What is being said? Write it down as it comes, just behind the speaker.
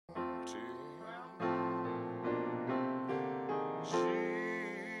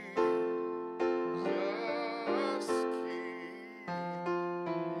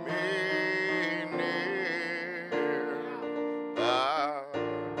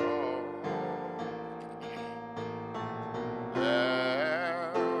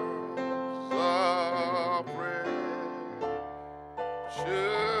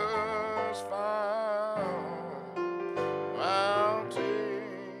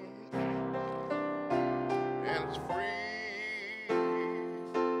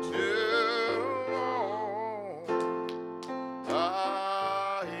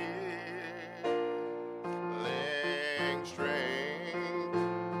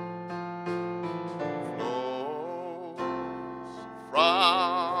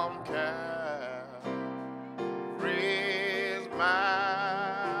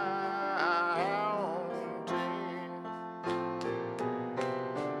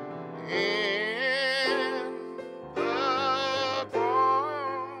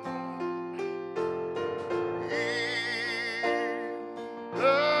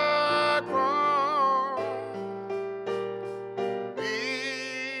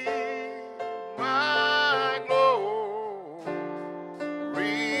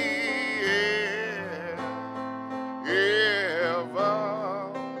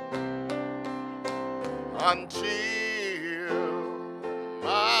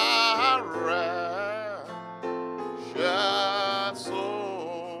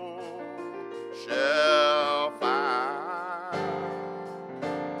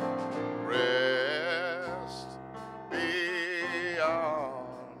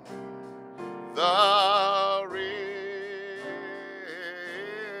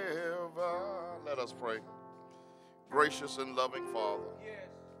Gracious and loving Father,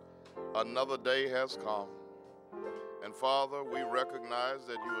 another day has come. And Father, we recognize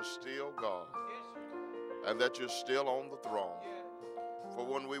that you are still God and that you're still on the throne. For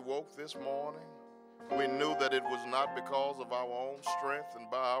when we woke this morning, we knew that it was not because of our own strength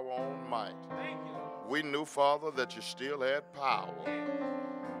and by our own might. We knew, Father, that you still had power.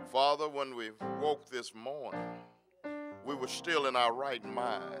 Father, when we woke this morning, we were still in our right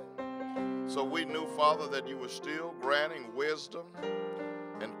mind. So we knew, Father, that you were still granting wisdom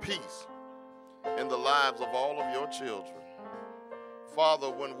and peace in the lives of all of your children. Father,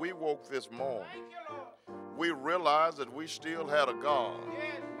 when we woke this morning, we realized that we still had a God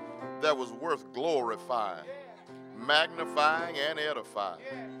that was worth glorifying, magnifying, and edifying.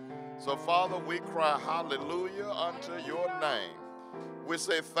 So, Father, we cry hallelujah unto your name. We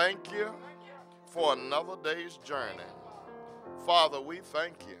say thank you for another day's journey. Father, we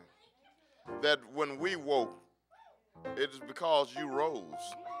thank you that when we woke, it is because you rose.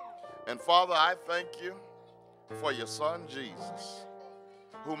 And Father, I thank you for your son Jesus,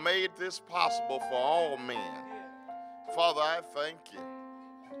 who made this possible for all men. Father, I thank you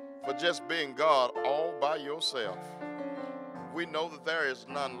for just being God all by yourself. We know that there is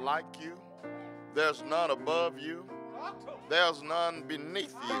none like you. There's none above you. There's none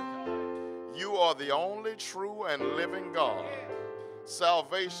beneath you. You are the only true and living God.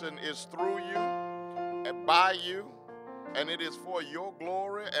 Salvation is through you and by you, and it is for your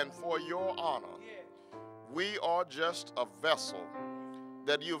glory and for your honor. We are just a vessel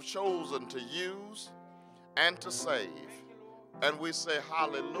that you've chosen to use and to save. And we say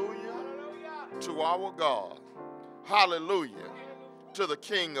hallelujah to our God. Hallelujah to the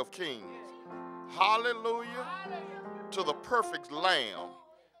King of Kings. Hallelujah to the perfect Lamb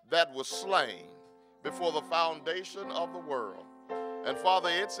that was slain before the foundation of the world. And Father,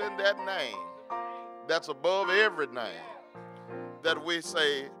 it's in that name that's above every name that we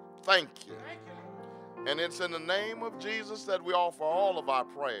say thank you. And it's in the name of Jesus that we offer all of our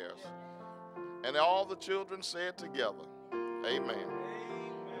prayers. And all the children said together, amen.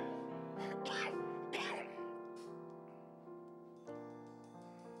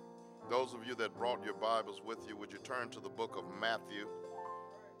 Those of you that brought your Bibles with you, would you turn to the book of Matthew,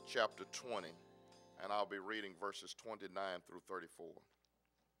 chapter 20, and I'll be reading verses 29 through 34.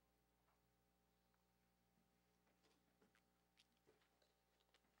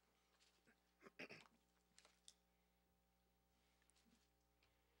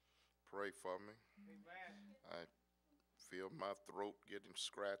 Pray for me. I feel my throat getting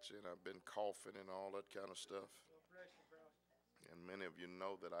scratchy, and I've been coughing and all that kind of stuff. And many of you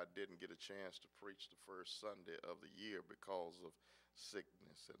know that I didn't get a chance to preach the first Sunday of the year because of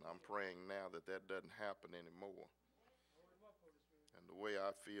sickness. And I'm praying now that that doesn't happen anymore. And the way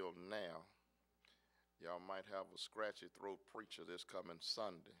I feel now, y'all might have a scratchy throat preacher this coming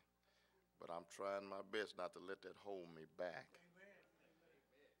Sunday. But I'm trying my best not to let that hold me back.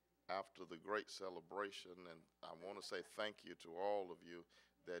 After the great celebration, and I want to say thank you to all of you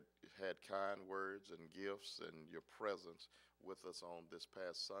that had kind words and gifts and your presence with us on this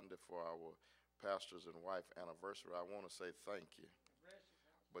past Sunday for our pastor's and wife anniversary. I want to say thank you.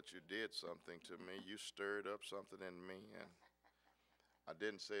 But you did something to me. You stirred up something in me, and I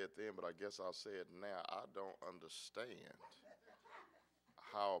didn't say it then, but I guess I'll say it now. I don't understand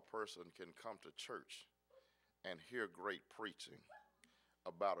how a person can come to church and hear great preaching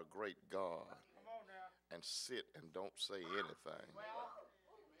about a great God and sit and don't say anything.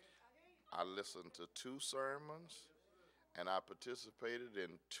 I listened to 2 sermons and I participated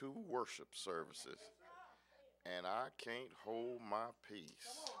in 2 worship services, and I can't hold my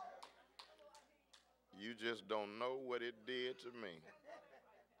peace. You just don't know what it did to me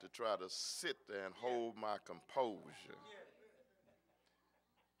to try to sit there and hold my composure.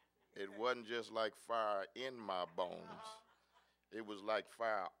 It wasn't just like fire in my bones. It was like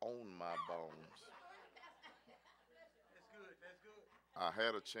fire on my bones. I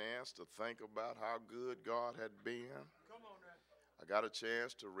had a chance to think about how good God had been. I got a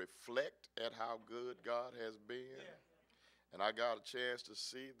chance to reflect at how good God has been. And I got a chance to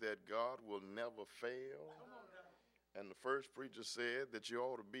see that God will never fail. And the first preacher said that you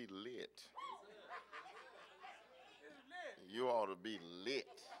ought to be lit. You ought to be lit.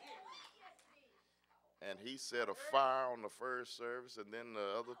 And he set a fire on the first service, and then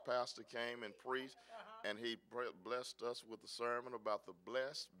the other pastor came and preached, and he blessed us with a sermon about the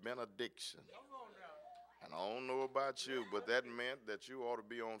blessed benediction. And I don't know about you, but that meant that you ought to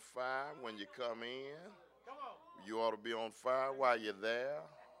be on fire when you come in. You ought to be on fire while you're there.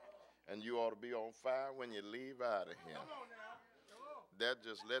 And you ought to be on fire when you leave out of here. That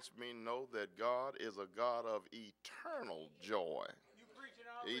just lets me know that God is a God of eternal joy,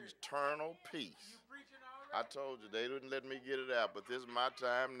 eternal peace. I told you they didn't let me get it out, but this is my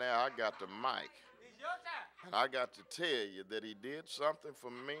time now. I got the mic. And I got to tell you that he did something for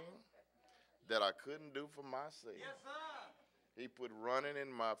me that I couldn't do for myself. He put running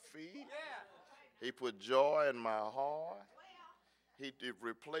in my feet. He put joy in my heart. He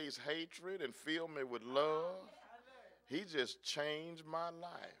replaced hatred and filled me with love. He just changed my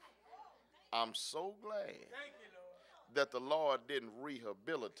life. I'm so glad that the Lord didn't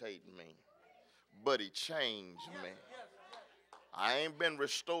rehabilitate me, but he changed me. I ain't been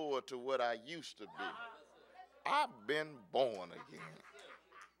restored to what I used to be. I've been born again.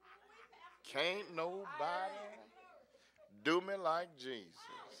 Can't nobody do me like Jesus.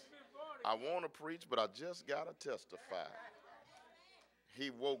 I want to preach, but I just got to testify. He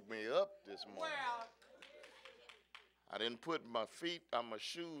woke me up this morning. I didn't put my feet on my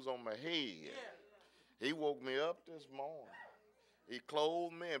shoes on my head. He woke me up this morning. He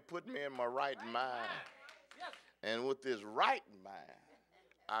clothed me and put me in my right mind. And with this right mind,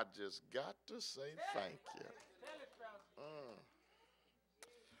 I just got to say thank you.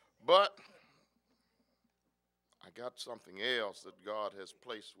 But I got something else that God has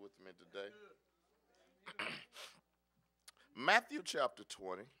placed with me today. Matthew chapter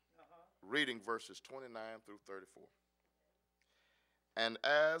 20, reading verses 29 through 34. And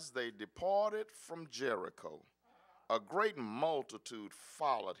as they departed from Jericho, a great multitude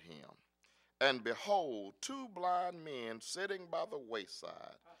followed him. And behold, two blind men sitting by the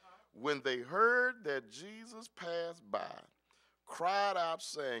wayside, when they heard that Jesus passed by, cried out,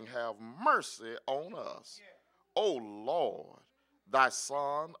 saying, Have mercy on us, O Lord, thy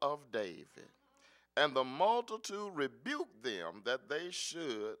Son of David. And the multitude rebuked them that they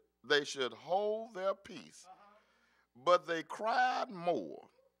should hold their peace. But they cried more,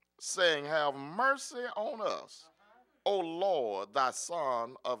 saying, Have mercy on us, O Lord, thy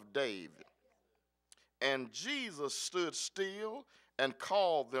Son of David. And Jesus stood still and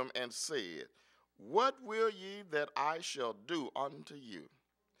called them and said, What will ye that I shall do unto you?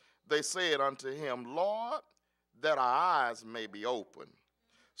 They said unto him, Lord, that our eyes may be opened.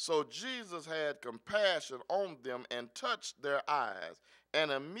 So Jesus had compassion on them and touched their eyes,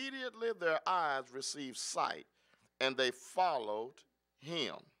 and immediately their eyes received sight, and they followed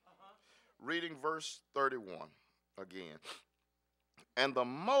him. Reading verse 31 again. And the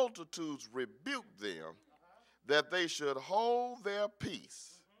multitudes rebuked them that they should hold their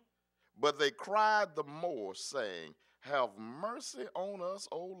peace. But they cried the more, saying, Have mercy on us,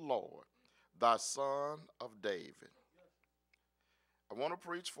 O Lord, thy Son of David. I want to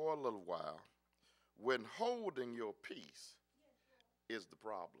preach for a little while. When holding your peace is the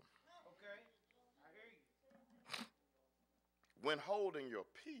problem. Okay, I hear you. When holding your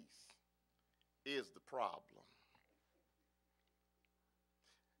peace is the problem.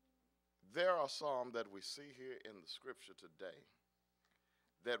 There are some that we see here in the scripture today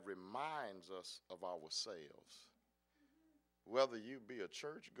that reminds us of ourselves. Whether you be a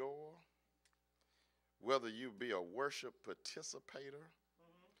churchgoer, whether you be a worship participator,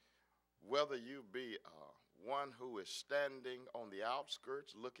 whether you be one who is standing on the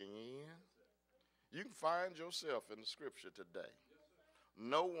outskirts looking in, you can find yourself in the scripture today.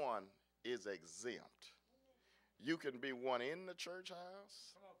 No one is exempt. You can be one in the church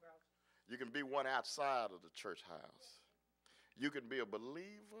house. You can be one outside of the church house. You can be a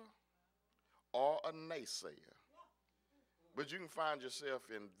believer or a naysayer. But you can find yourself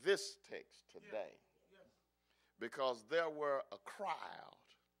in this text today because there were a crowd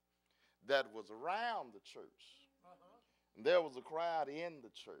that was around the church. There was a crowd in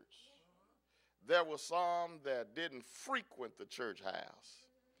the church. There were some that didn't frequent the church house.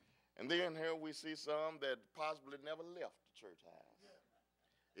 And then here we see some that possibly never left the church house.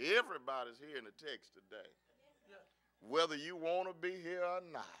 Everybody's here in the text today, whether you want to be here or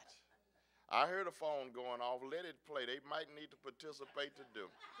not. I heard a phone going off. Let it play. They might need to participate to do.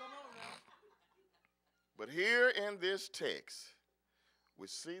 Come on now. But here in this text, we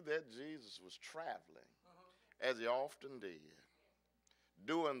see that Jesus was traveling, as he often did,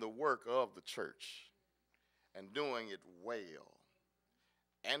 doing the work of the church and doing it well.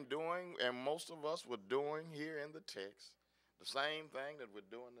 And most of us were doing here in the text the same thing that we're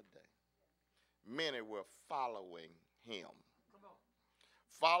doing today. Many were following him.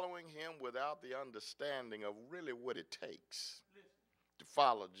 Following him without the understanding of really what it takes to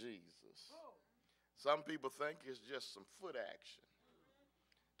follow Jesus. Some people think it's just some foot action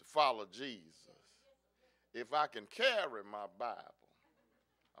to follow Jesus. If I can carry my Bible,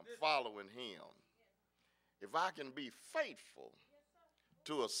 I'm following him. If I can be faithful,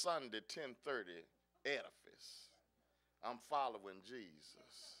 to a Sunday 10:30 edifice. I'm following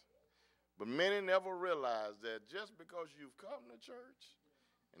Jesus. But many never realize that just because you've come to church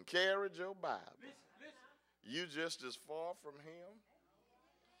and carried your Bible, you just as far from him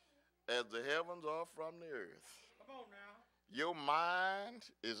as the heavens are from the earth. Come on now. Your mind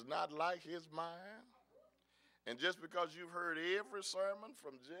is not like his mind. And just because you've heard every sermon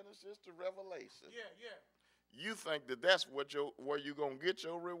from Genesis to Revelation, you think that that's where you're going to get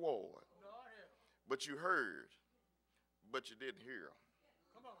your reward. But you heard, but you didn't hear.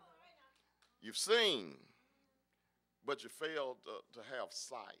 Come on. You've seen, but you failed to have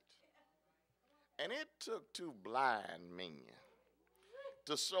sight. And it took two blind men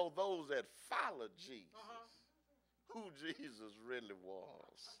to show those that followed Jesus who Jesus really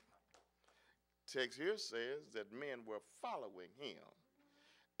was. Text here says that men were following him,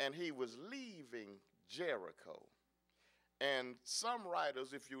 and he was leaving Jericho. And some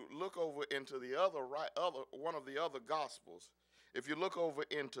writers, if you look over into the one of the other gospels, if you look over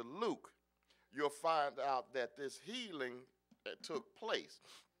into Luke, you'll find out that this healing took place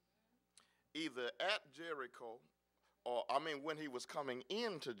either at Jericho, or when he was coming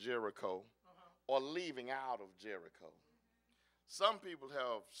into Jericho, or leaving out of Jericho. Some people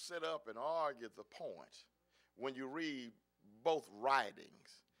have set up and argued the point when you read both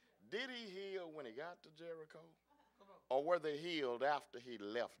writings. Did he heal when he got to Jericho? Or were they healed after he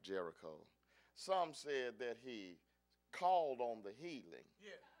left Jericho? Some said that he called on the healing,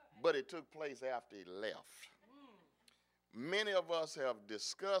 but it took place after he left. Many of us have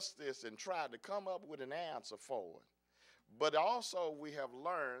discussed this and tried to come up with an answer for it. But also we have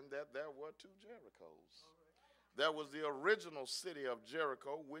learned that there were two Jerichos. There was the original city of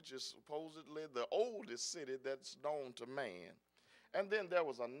Jericho, which is supposedly the oldest city that's known to man. And then there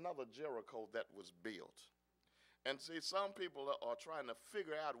was another Jericho that was built. And see, some people are trying to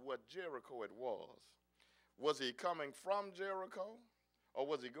figure out what Jericho it was. Was he coming from Jericho, or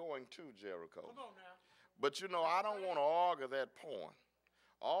was he going to Jericho? Come on now. But you know, I don't want to argue that point.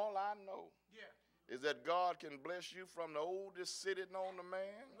 All I know is that God can bless you from the oldest city known to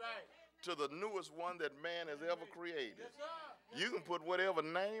man to the newest one that man has ever created. You can put whatever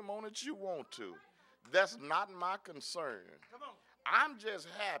name on it you want to. That's not my concern. I'm just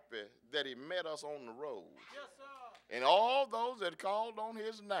happy that he met us on the road. And all those that called on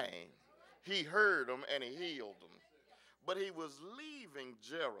his name, he heard them and he healed them. But he was leaving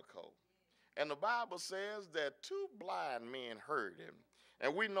Jericho. And the Bible says that two blind men heard him.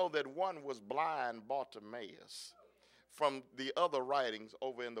 And we know that one was blind Bartimaeus from the other writings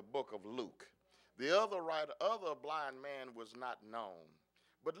over in the book of Luke. The other blind man was not known.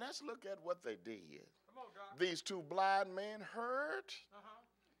 But let's look at what they did. These two blind men heard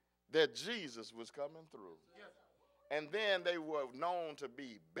that Jesus was coming through. And then they were known to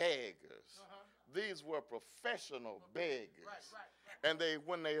be beggars. These were professional beggars. And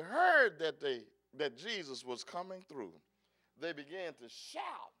when they heard that Jesus was coming through, they began to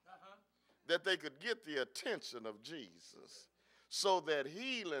shout that they could get the attention of Jesus so that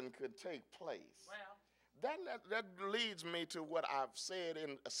healing could take place. That leads me to what I've said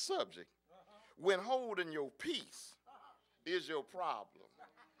in a subject. When holding your peace is your problem.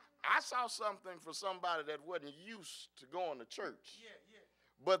 I saw something for somebody that wasn't used to going to church,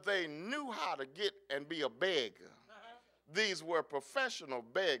 but they knew how to get and be a beggar. These were professional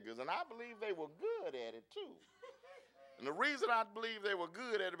beggars, and I believe they were good at it too. And the reason I believe they were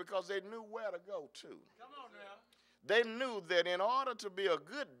good at it because they knew where to go to. Come on now. They knew that in order to be a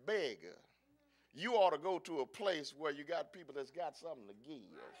good beggar, you ought to go to a place where you got people that's got something to give.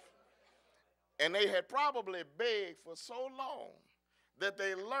 And they had probably begged for so long that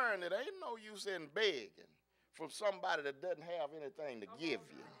they learned that ain't no use in begging from somebody that doesn't have anything to give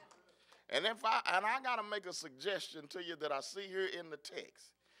you. And I got to make a suggestion to you that I see here in the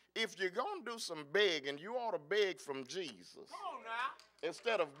text. If you're going to do some begging, you ought to beg from Jesus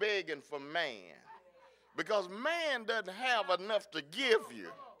instead of begging from man. Because man doesn't have enough to give you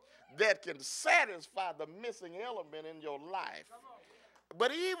that can satisfy the missing element in your life.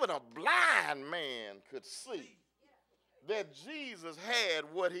 But even a blind man could see that Jesus had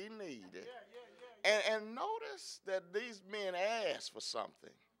what he needed. And notice that these men asked for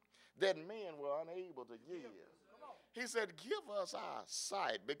something that men were unable to give. He said, give us our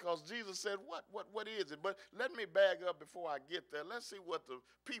sight, because Jesus said, what is it? But let me back up before I get there. Let's see what the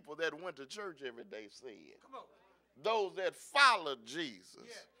people that went to church every day said. Those that followed Jesus,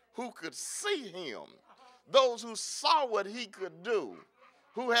 who could see him, those who saw what he could do.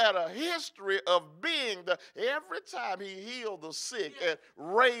 who had a history of being every time he healed the sick and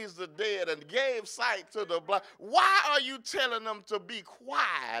raised the dead and gave sight to the blind. Why are you telling them to be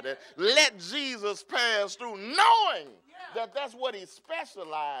quiet and let Jesus pass through, knowing that that's what he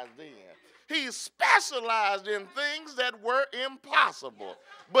specialized in? He specialized in things that were impossible.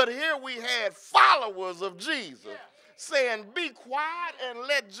 But here we had followers of Jesus saying, be quiet and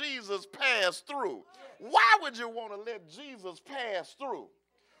let Jesus pass through. Why would you want to let Jesus pass through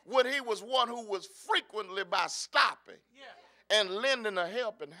when he was one who was frequently by stopping and lending a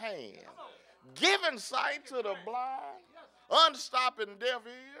helping hand, giving sight to the blind, unstopping deaf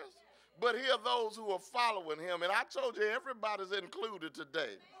ears? But here are those who are following him. And I told you everybody's included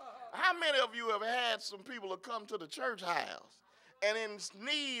today. How many of you have had some people who come to the church house and in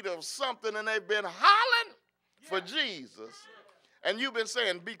need of something and they've been hollering for Jesus, and you've been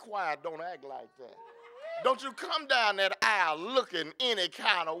saying, be quiet, don't act like that. Don't you come down that aisle looking any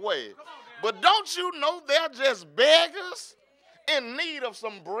kind of way. But don't you know they're just beggars in need of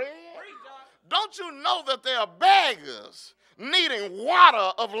some bread? Don't you know that they're beggars needing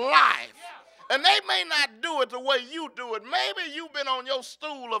water of life? And they may not do it the way you do it. Maybe you've been on your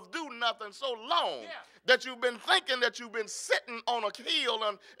stool of do nothing so long that you've been thinking that you've been sitting on a hill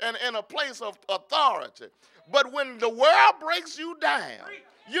and in a place of authority. But when the world breaks you down,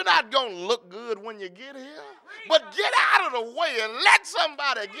 you're not going to look good when you get here. But get out of the way and let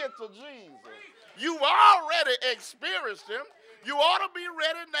somebody get to Jesus. You've already experienced him. You ought to be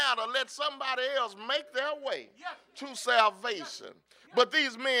ready now to let somebody else make their way to salvation. But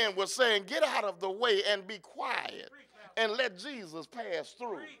these men were saying, get out of the way and be quiet and let Jesus pass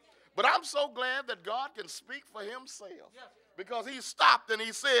through. But I'm so glad that God can speak for himself, because he stopped and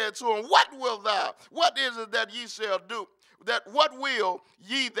he said to him, what is it that ye shall do? What will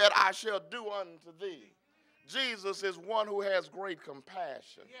ye that I shall do unto thee? Jesus is one who has great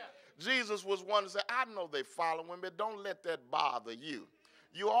compassion. Jesus was one who said, I know they follow him, but don't let that bother you.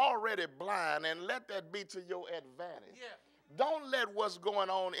 You're already blind, and let that be to your advantage. Don't let what's going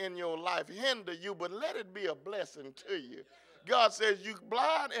on in your life hinder you, but let it be a blessing to you. God says you're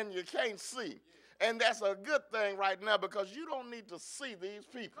blind and you can't see. And that's a good thing right now, because you don't need to see these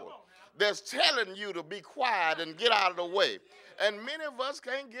people that's telling you to be quiet and get out of the way. And many of us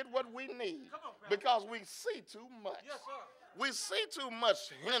can't get what we need because we see too much. We see too much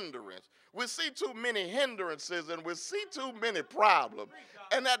hindrance. We see too many hindrances, and we see too many problems.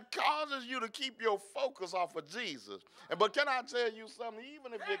 And that causes you to keep your focus off of Jesus. But can I tell you something?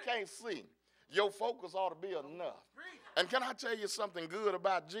 Even if you can't see, your focus ought to be enough. And can I tell you something good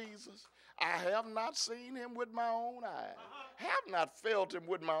about Jesus? I have not seen him with my own eyes, have not felt him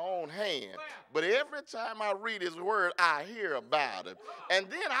with my own hand. But every time I read his word, I hear about it. And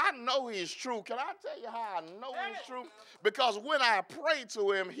then I know he's true. Can I tell you how I know he's true? Because when I pray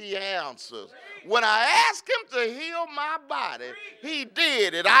to him, he answers. When I ask him to heal my body, he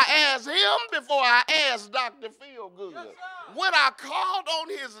did it. I asked him before I asked Dr. Feelgood. When I called on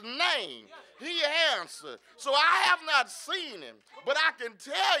his name, he answered. So I have not seen him, but I can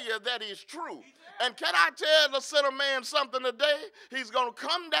tell you that he's true. And can I tell the sinner man something today? He's going to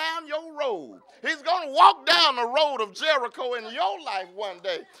come down your road. He's going to walk down the road of Jericho in your life one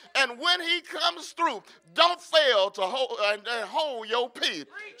day. And when he comes through, don't fail to hold your peace.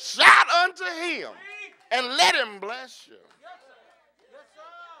 Shout unto him and let him bless you.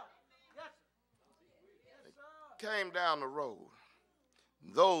 Came down the road.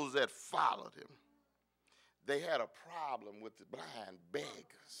 Those that followed him, they had a problem with the blind beggars.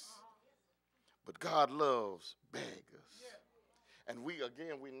 But God loves beggars. And we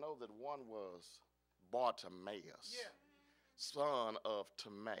know that one was Bartimaeus, son of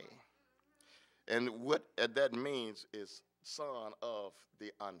Timaeus. And what that means is son of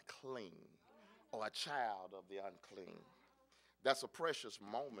the unclean, or a child of the unclean. That's a precious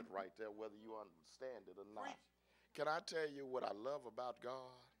moment right there, whether you understand it or not. Can I tell you what I love about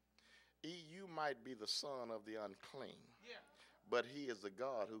God? You might be the son of the unclean, but he is the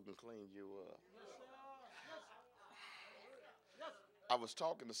God who can clean you up. I was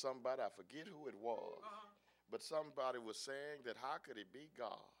talking to somebody, I forget who it was, but somebody was saying that how could he be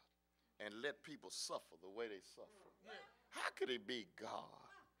God and let people suffer the way they suffer? How could he be God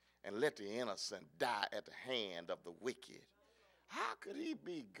and let the innocent die at the hand of the wicked? How could he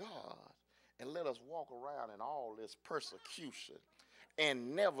be God and let us walk around in all this persecution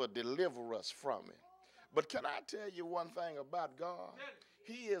and never deliver us from it? But can I tell you one thing about God?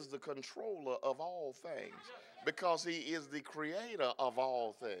 He is the controller of all things, because he is the creator of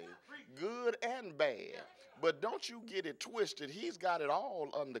all things, good and bad. But don't you get it twisted. He's got it all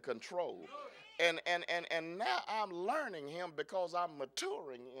under control. And now I'm learning him because I'm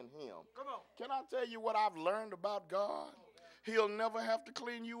maturing in him. Come on. Can I tell you what I've learned about God? He'll never have to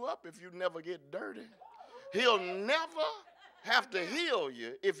clean you up if you never get dirty. He'll never have to heal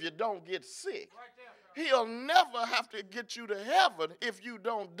you if you don't get sick. He'll never have to get you to heaven if you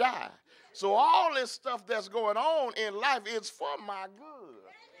don't die. So all this stuff that's going on in life is for my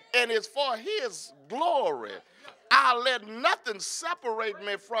good. And it's for his glory. I'll let nothing separate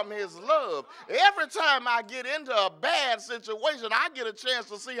me from his love. Every time I get into a bad situation, I get a chance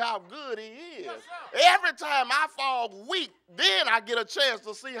to see how good he is. Every time I fall weak, then I get a chance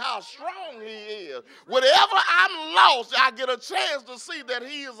to see how strong he is. Whenever I'm lost, I get a chance to see that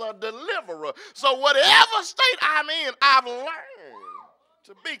he is a deliverer. So whatever state I'm in, I've learned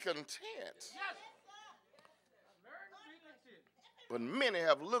to be content. But many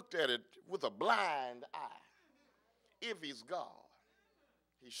have looked at it with a blind eye. If he's God,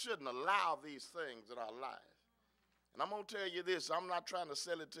 he shouldn't allow these things in our lives. And I'm going to tell you this. I'm not trying to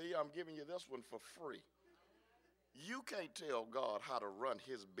sell it to you. I'm giving you this one for free. You can't tell God how to run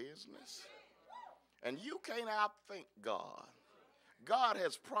his business. And you can't outthink God. God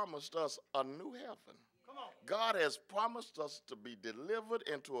has promised us a new heaven. God has promised us to be delivered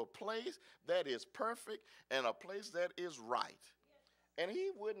into a place that is perfect and a place that is right. And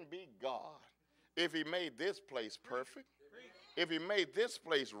he wouldn't be God if he made this place perfect, if he made this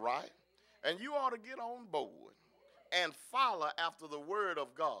place right. And you ought to get on board and follow after the word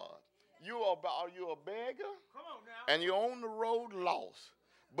of God. Are you a beggar? Come on now. And you're on the road lost.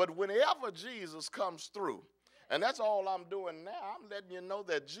 But whenever Jesus comes through, and that's all I'm doing now, I'm letting you know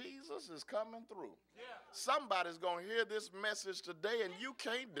that Jesus is coming through. Yeah. Somebody's going to hear this message today, and you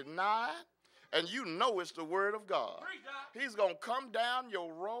can't deny it, and you know it's the word of God. Preach, he's going to come down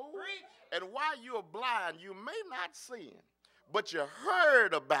your road. Preach. And while you're blind, you may not see him, but you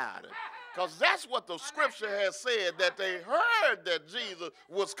heard about it. Because that's what the scripture has said, that they heard that Jesus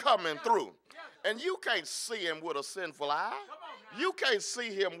was coming through. And you can't see him with a sinful eye. You can't see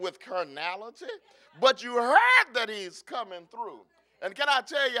him with carnality. But you heard that he's coming through. And can I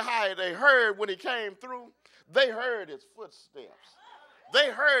tell you how they heard when he came through? They heard his footsteps. They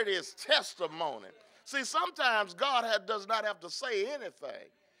heard his testimony. See, sometimes God does not have to say anything.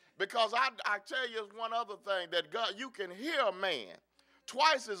 Because I tell you one other thing, that God, you can hear a man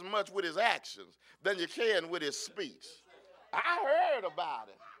twice as much with his actions than you can with his speech. I heard about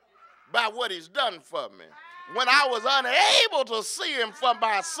it, by what he's done for me. When I was unable to see him for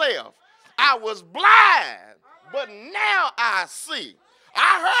myself, I was blind, but now I see.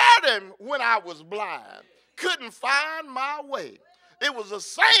 I heard him when I was blind, couldn't find my way. It was the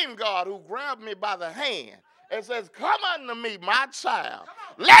same God who grabbed me by the hand and says, "Come unto me, my child.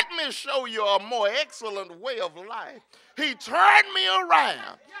 Let me show you a more excellent way of life." He turned me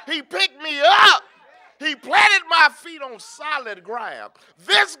around. He picked me up. He planted my feet on solid ground.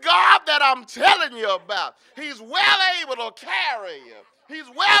 This God that I'm telling you about, he's well able to carry you. He's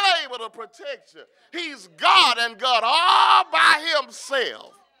well able to protect you. He's God and God all by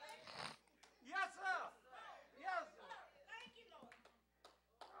himself. Yes, sir. Yes, sir. Thank you, Lord.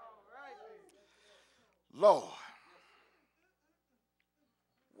 All right, Lord,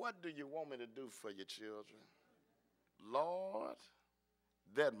 what do you want me to do for your children? Lord,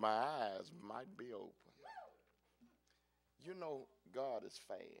 that my eyes might be open. You know, God is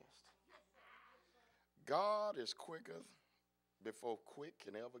fast. God is quicker before quick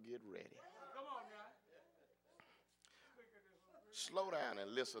can ever get ready. Come on now. Slow down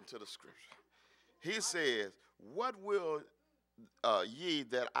and listen to the scripture. He says, "What will ye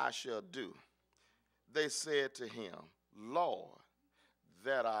that I shall do?" They said to him, "Lord,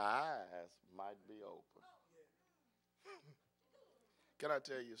 that our eyes might be open." Can I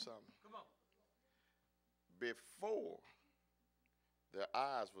tell you something? Come on. Before their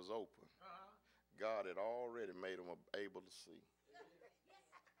eyes was open, God had already made them able to see.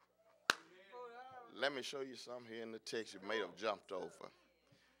 Let me show you something here in the text you may have jumped over.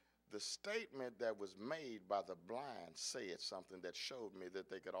 The statement that was made by the blind said something that showed me that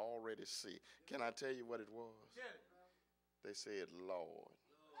they could already see. Can I tell you what it was? They said, "Lord."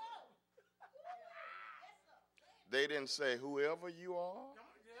 They didn't say, "Whoever you are,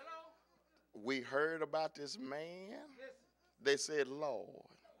 we heard about this man." They said, "Lord."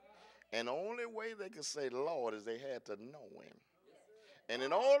 And the only way they could say Lord is they had to know him. And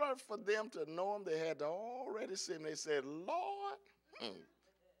in order for them to know him, they had to already see him. They said, "Lord,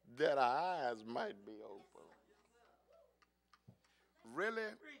 that our eyes might be open."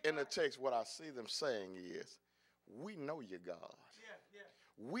 Really, in the text, what I see them saying is, we know you're God.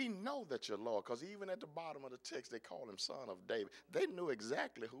 We know that you're Lord, because even at the bottom of the text, they call him Son of David. They knew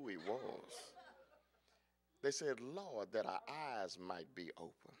exactly who he was. They said, Lord, that our eyes might be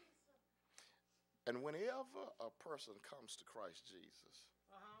open. And whenever a person comes to Christ Jesus,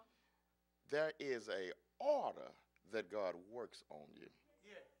 there is a order that God works on you.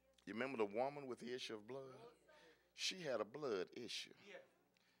 You remember the woman with the issue of blood? She had a blood issue.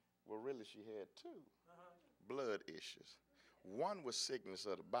 Well, really, she had two blood issues. One was sickness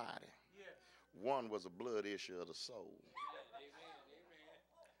of the body. One was a blood issue of the soul.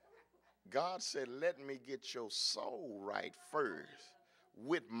 God said, let me get your soul right first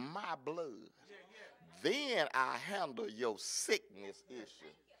with my blood. Then I handle your sickness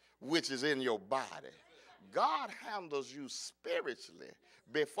issue, which is in your body. God handles you spiritually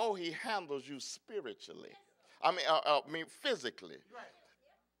before he handles you spiritually. I mean physically.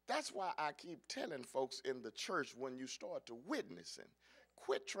 That's why I keep telling folks in the church, when you start to witnessing,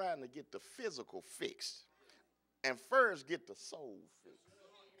 quit trying to get the physical fixed and first get the soul fixed.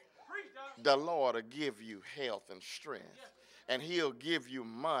 The Lord will give you health and strength. And he'll give you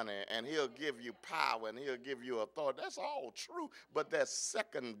money, and he'll give you power, and he'll give you authority. That's all true, but that's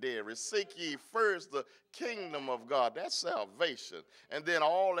secondary. Seek ye first the kingdom of God. That's salvation. And then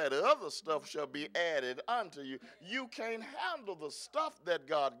all that other stuff shall be added unto you. You can't handle the stuff that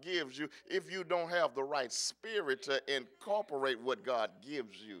God gives you if you don't have the right spirit to incorporate what God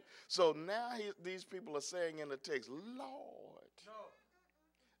gives you. So now these people are saying in the text, Lord,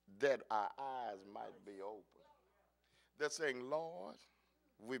 that our eyes might be open. They're saying, Lord,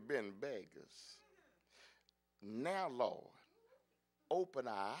 we've been beggars. Now, Lord, open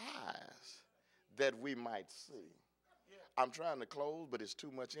our eyes that we might see. I'm trying to close, but it's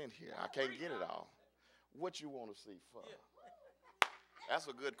too much in here. I can't get it all. What you want to see for? That's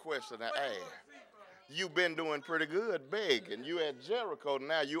a good question to ask. You've been doing pretty good begging. You at Jericho,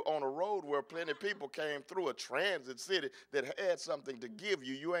 now you on a road where plenty of people came through, a transit city that had something to give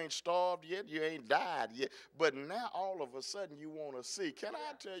you. You ain't starved yet, you ain't died yet, but now all of a sudden you want to see. Can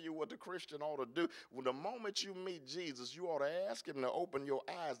I tell you what the Christian ought to do? When the moment you meet Jesus, you ought to ask him to open your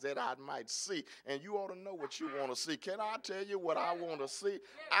eyes that I might see, and you ought to know what you want to see. Can I tell you what I want to see?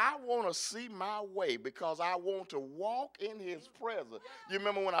 I want to see my way because I want to walk in his presence. You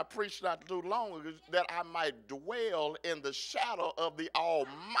remember when I preached not too long ago that I might dwell in the shadow of the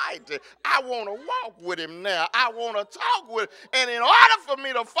Almighty. I want to walk with him now. I want to talk with him. And in order for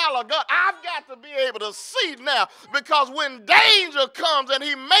me to follow God, I've got to be able to see now, because when danger comes and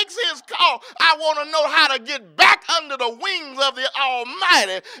he makes his call, I want to know how to get back under the wings of the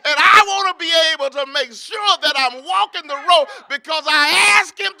Almighty. And I want to be able to make sure that I'm walking the road because I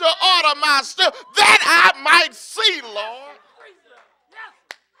ask him to order my steps that I might see, Lord.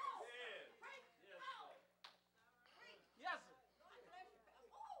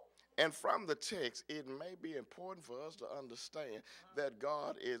 And from the text, it may be important for us to understand that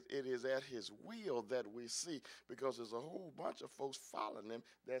God it is at his will that we see, because there's a whole bunch of folks following him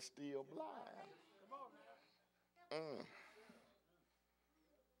that's still blind.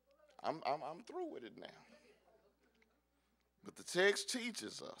 I'm through with it now. But the text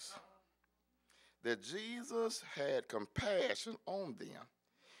teaches us that Jesus had compassion on them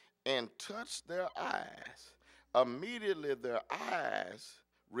and touched their eyes. Immediately their eyes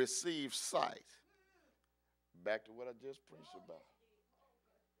received sight. Back to what I just preached about.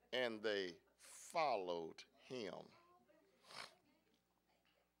 And they followed him.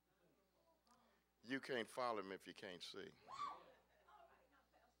 You can't follow him if you can't see.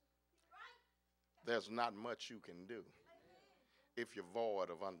 There's not much you can do if you're void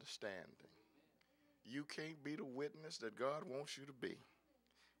of understanding. You can't be the witness that God wants you to be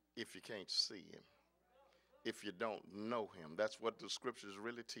if you can't see him, if you don't know him. That's what the scripture is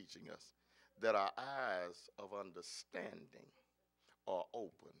really teaching us, that our eyes of understanding are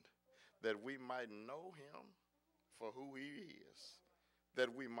opened, that we might know him for who he is,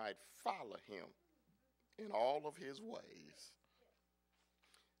 that we might follow him in all of his ways.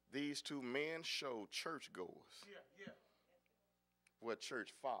 These two men showed churchgoers what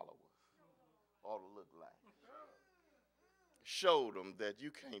church followers ought to look like. Showed them that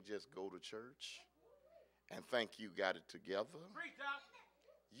you can't just go to church and think you got it together.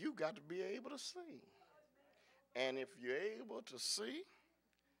 You got to be able to see. And if you're able to see,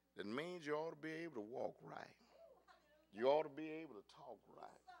 that means you ought to be able to walk right. You ought to be able to talk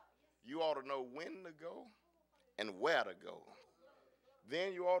right. You ought to know when to go and where to go.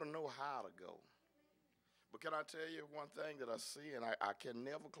 Then you ought to know how to go. But can I tell you one thing that I see, and I can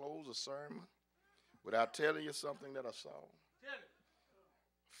never close a sermon without telling you something that I saw.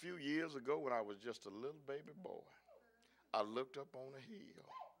 A few years ago, when I was just a little baby boy, I looked up on a hill,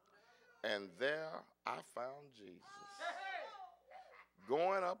 and there I found Jesus.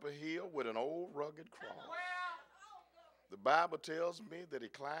 going up a hill with an old rugged cross. The Bible tells me that he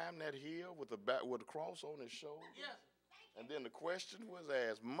climbed that hill with a cross on his shoulder. And then the question was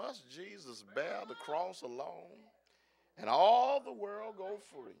asked, must Jesus bear the cross alone and all the world go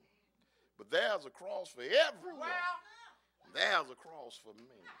free? But there's a cross for everyone. There's a cross for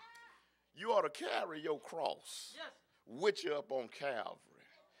me. You ought to carry your cross with you up on Calvary.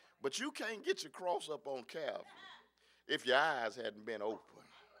 But you can't get your cross up on Calvary if your eyes hadn't been open.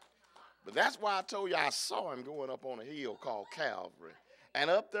 But that's why I told you I saw him going up on a hill called Calvary. And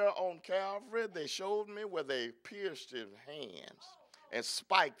up there on Calvary, they showed me where they pierced his hands and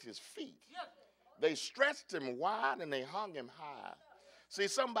spiked his feet. They stretched him wide and they hung him high. See,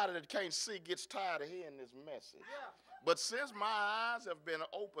 somebody that can't see gets tired of hearing this message. But since my eyes have been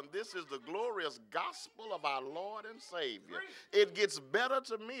opened, this is the glorious gospel of our Lord and Savior. It gets better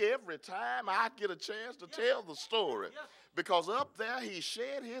to me every time I get a chance to tell the story. Because up there, he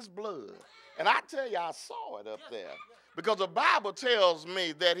shed his blood. And I tell you, I saw it up there. Because the Bible tells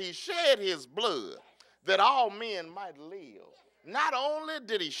me that he shed his blood that all men might live. Not only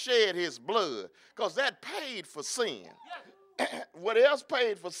did he shed his blood, because that paid for sin. What else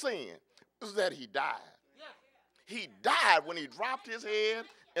paid for sin is that he died. He died when he dropped his head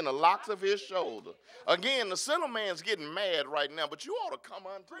in the locks of his shoulder. Again, the sinner man's getting mad right now, but you ought to come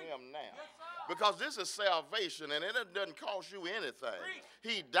unto him now. Because this is salvation, and it doesn't cost you anything.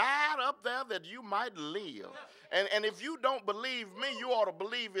 He died up there that you might live. And if you don't believe me, you ought to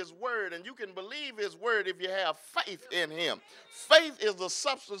believe his word. And you can believe his word if you have faith in him. Faith is the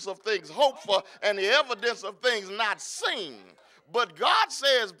substance of things hoped for and the evidence of things not seen. But God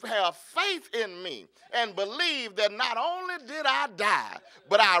says, have faith in me and believe that not only did I die,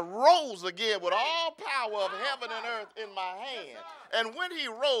 but I rose again with all power of heaven and earth in my hand. And when he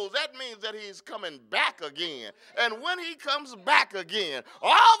rose, that means that he's coming back again. And when he comes back again,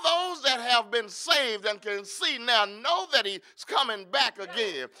 all those that have been saved and can see now know that he's coming back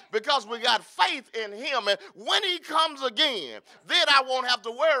again because we got faith in him. And when he comes again, then I won't have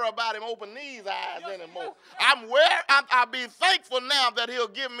to worry about him opening these eyes anymore. I'll be thankful now that he'll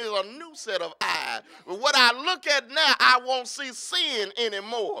give me a new set of eyes. But what I look at now, I won't see sin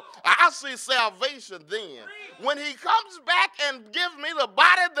anymore. I'll see salvation then. When he comes back and gives me the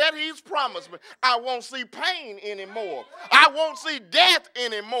body that he's promised me, I won't see pain anymore. I won't see death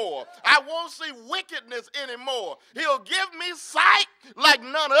anymore. I won't see wickedness anymore. He'll give me sight like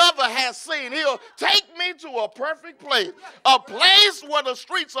none other has seen. He'll take me to a perfect place, a place where the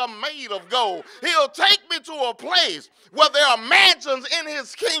streets are made of gold. He'll take me to a place where there are mansions in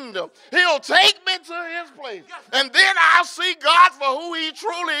his kingdom. He'll take me to his place, and then I'll see God for who he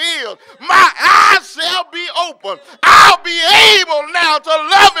truly is. My eyes shall be open. I'll be able now to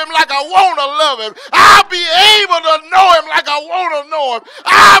love him like I want to love him. I'll be able to know him like I want to know him.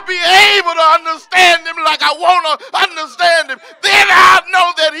 I'll be able to understand him like I want to understand him. Then I'll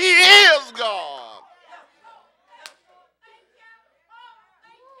know that he is God.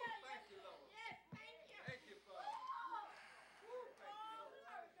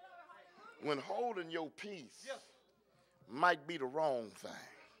 When holding your peace might be the wrong thing.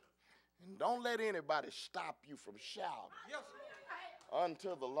 And don't let anybody stop you from shouting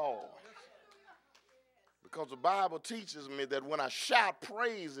unto the Lord. Because the Bible teaches me that when I shout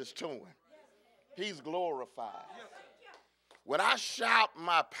praises to him, he's glorified. When I shout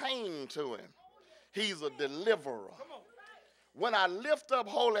my pain to him, he's a deliverer. When I lift up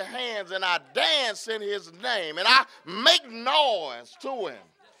holy hands and I dance in his name and I make noise to him,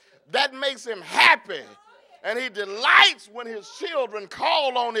 that makes him happy. And he delights when his children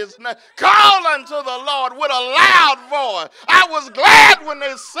call on his name. Call unto the Lord with a loud voice. I was glad when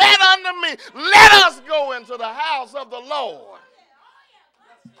they said unto me, let us go into the house of the Lord.